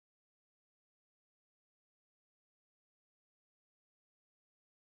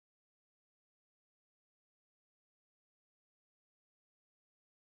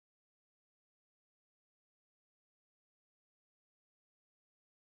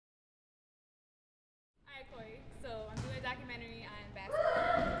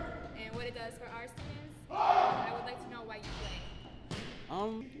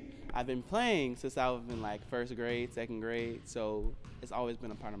I've been playing since I was in like first grade, second grade, so it's always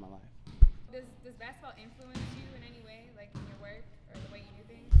been a part of my life. Does basketball influence you in any way, like in your work or the way you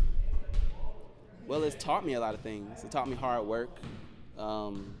do things? Well, it's taught me a lot of things. It taught me hard work,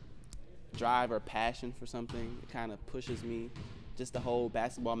 drive or passion for something. It kind of pushes me. Just the whole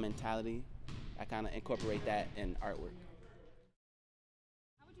basketball mentality, I kind of incorporate that in artwork.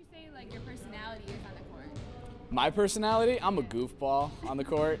 How would you say like your personality is on the court? My personality? I'm a goofball on the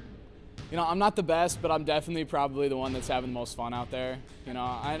court. You know, I'm not the best, but I'm definitely probably the one that's having the most fun out there. You know,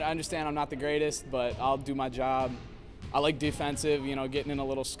 I understand I'm not the greatest, but I'll do my job. I like defensive, you know, getting in a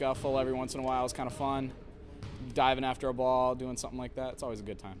little scuffle every once in a while is kind of fun. Diving after a ball, doing something like that, it's always a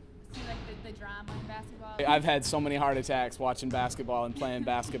good time. Do you like the drama in basketball? I've had so many heart attacks watching basketball and playing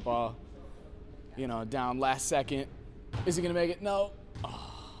basketball. You know, down last second, is he gonna make it? No.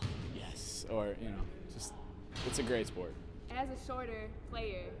 Oh, yes. Or, you know, just, it's a great sport. As a shorter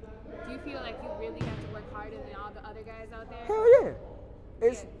player, do you feel like you really have to work harder than all the other guys out there? Hell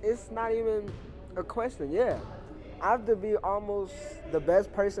yeah. It's not even a question, yeah. I have to be almost the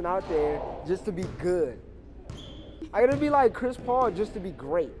best person out there just to be good. I gotta be like Chris Paul just to be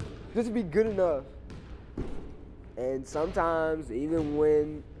great, just to be good enough. And sometimes, even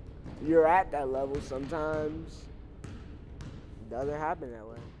when you're at that level, sometimes it doesn't happen that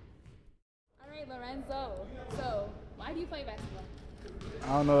way. All right, Lorenzo. So, why do you play basketball?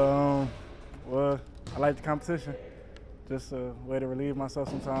 I don't know. Well, I like the competition. Just a way to relieve myself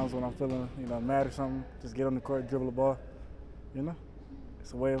sometimes when I'm feeling, you know, mad or something. Just get on the court, dribble the ball. You know,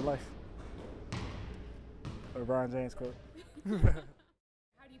 it's a way of life. Or Brian James quote. How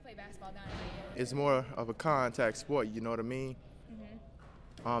do you play basketball down here? It's more of a contact sport, you know what I mean?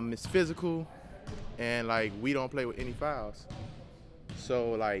 Mm-hmm. It's physical, and like we don't play with any fouls.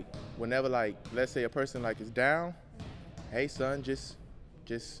 So like whenever like let's say a person like is down, hey son, just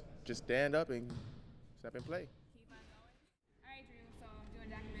stand up and step and play. Keep on going. All right, Drew. So I'm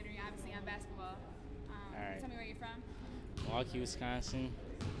doing a documentary, obviously on basketball. All right. Tell me where you're from. Milwaukee, Wisconsin.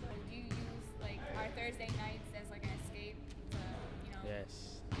 Do you use like our Thursday nights as like an escape to, you know?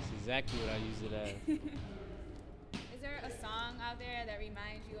 Yes, that's exactly what I use it as. Is there a song out there that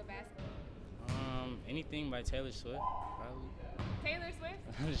reminds you of basketball? Anything by Taylor Swift, probably. Taylor Swift?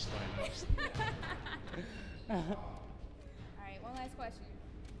 I'm just playing. All right, one last question.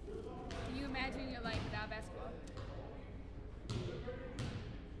 Can you imagine your life without basketball?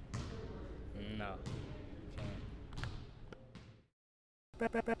 No,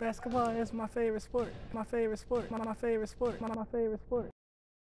 can't. Basketball is my favorite sport. My favorite sport. My favorite sport. My favorite sport.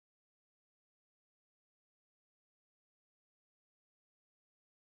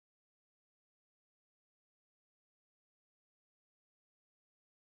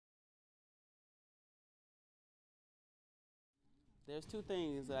 There's two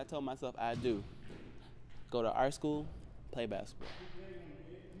things that I told myself I'd do. Go to art school, play basketball.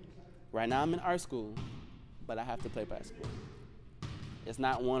 Right now I'm in art school, but I have to play basketball. It's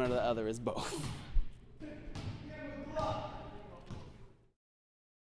not one or the other, it's both.